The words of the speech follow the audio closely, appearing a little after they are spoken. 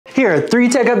Here are 3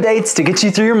 tech updates to get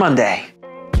you through your Monday.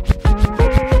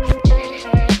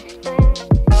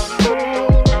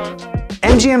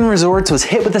 MGM Resorts was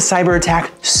hit with a cyber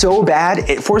attack so bad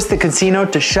it forced the casino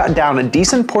to shut down a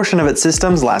decent portion of its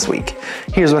systems last week.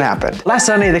 Here's what happened. Last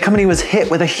Sunday, the company was hit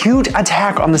with a huge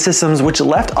attack on the systems, which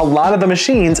left a lot of the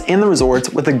machines in the resorts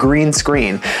with a green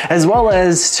screen, as well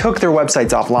as took their websites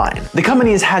offline. The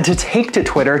company has had to take to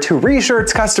Twitter to reassure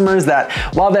its customers that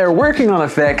while they're working on a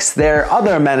fix, their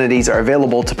other amenities are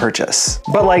available to purchase.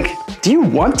 But do you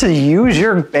want to use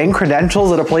your bank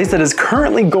credentials at a place that is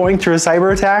currently going through a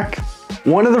cyber attack?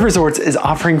 One of the resorts is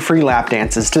offering free lap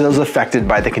dances to those affected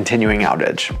by the continuing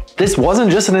outage. This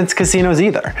wasn't just in its casinos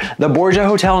either. The Borgia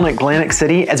Hotel in Atlantic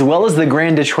City, as well as the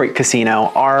Grand Detroit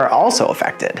Casino, are also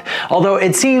affected, although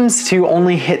it seems to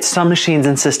only hit some machines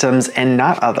and systems and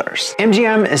not others.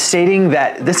 MGM is stating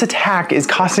that this attack is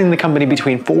costing the company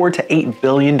between $4 to $8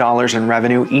 billion in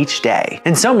revenue each day,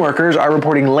 and some workers are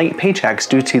reporting late paychecks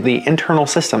due to the internal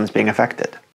systems being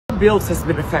affected. Bills has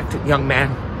been affected, young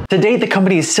man. To date, the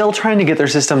company is still trying to get their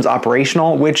systems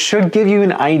operational, which should give you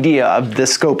an idea of the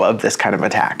scope of this kind of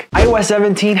attack. iOS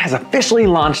 17 has officially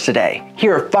launched today.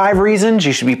 Here are 5 reasons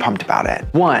you should be pumped about it.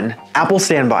 1. Apple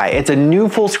Standby. It's a new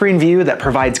full-screen view that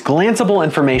provides glanceable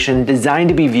information designed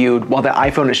to be viewed while the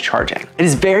iPhone is charging. It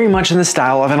is very much in the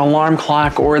style of an alarm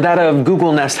clock or that of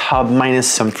Google Nest Hub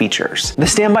minus some features. The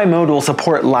standby mode will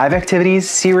support live activities,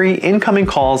 Siri, incoming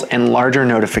calls, and larger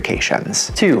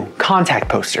notifications. 2. Contact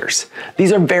posters.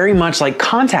 These are very much like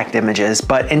contact images,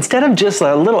 but instead of just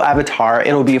a little avatar,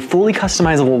 it'll be a fully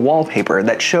customizable wallpaper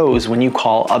that shows when you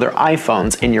call other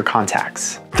iPhones in your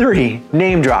contacts. 3.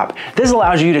 Name drop. This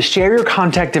allows you to share your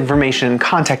contact information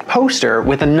contact poster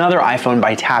with another iPhone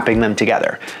by tapping them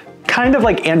together. Kind of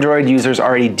like Android users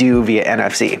already do via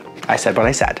NFC. I said what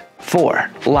I said. 4.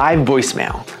 Live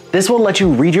voicemail. This will let you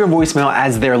read your voicemail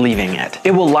as they're leaving it.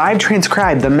 It will live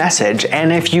transcribe the message,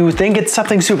 and if you think it's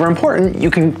something super important, you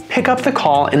can pick up the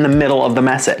call in the middle of the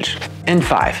message. And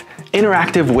 5.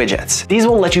 Interactive widgets. These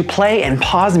will let you play and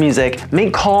pause music,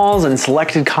 make calls and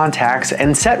selected contacts,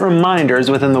 and set reminders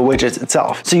within the widgets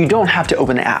itself, so you don't have to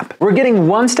open the app. We're getting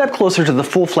one step closer to the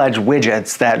full-fledged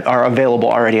widgets that are available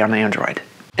already on Android.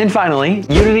 And finally,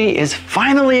 Unity is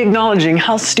finally acknowledging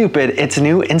how stupid its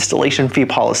new installation fee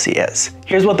policy is.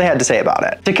 Here's what they had to say about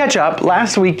it. To catch up,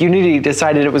 last week Unity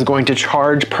decided it was going to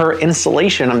charge per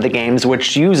installation of the games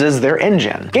which uses their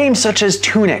engine. Games such as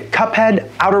Tunic, Cuphead,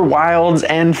 Outer Wilds,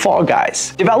 and Fall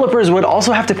Guys. Developers would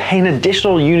also have to pay an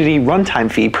additional Unity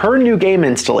runtime fee per new game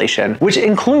installation, which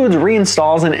includes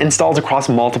reinstalls and installs across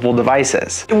multiple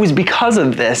devices. It was because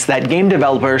of this that game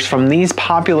developers from these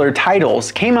popular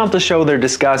titles came out to show their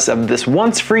disgust of this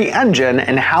once free engine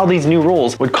and how these new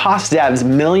rules would cost devs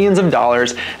millions of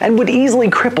dollars and would easily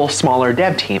cripple smaller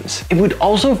dev teams. It would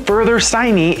also further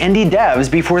stymie indie devs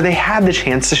before they had the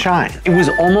chance to shine. It was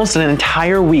almost an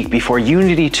entire week before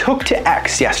Unity took to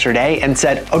X yesterday and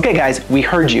said, okay guys, we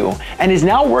heard you, and is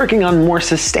now working on more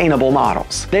sustainable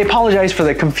models. They apologized for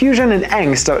the confusion and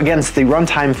angst against the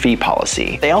runtime fee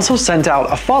policy. They also sent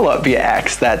out a follow-up via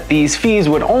X that these fees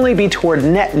would only be toward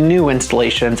net new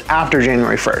installations after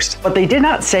January 1st, but they did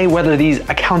not say whether these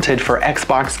accounted for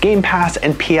Xbox Game Pass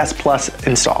and PS Plus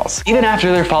installs. Even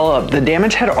after their follow-up, the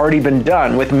damage had already been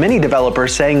done, with many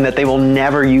developers saying that they will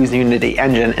never use the Unity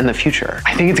engine in the future.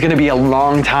 I think it's going to be a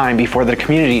long time before the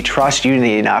community trusts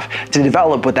Unity enough to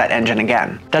develop with that engine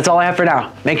again. That's all I have for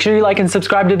now. Make sure you like and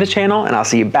subscribe to the channel, and I'll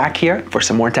see you back here for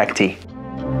some more tech tea.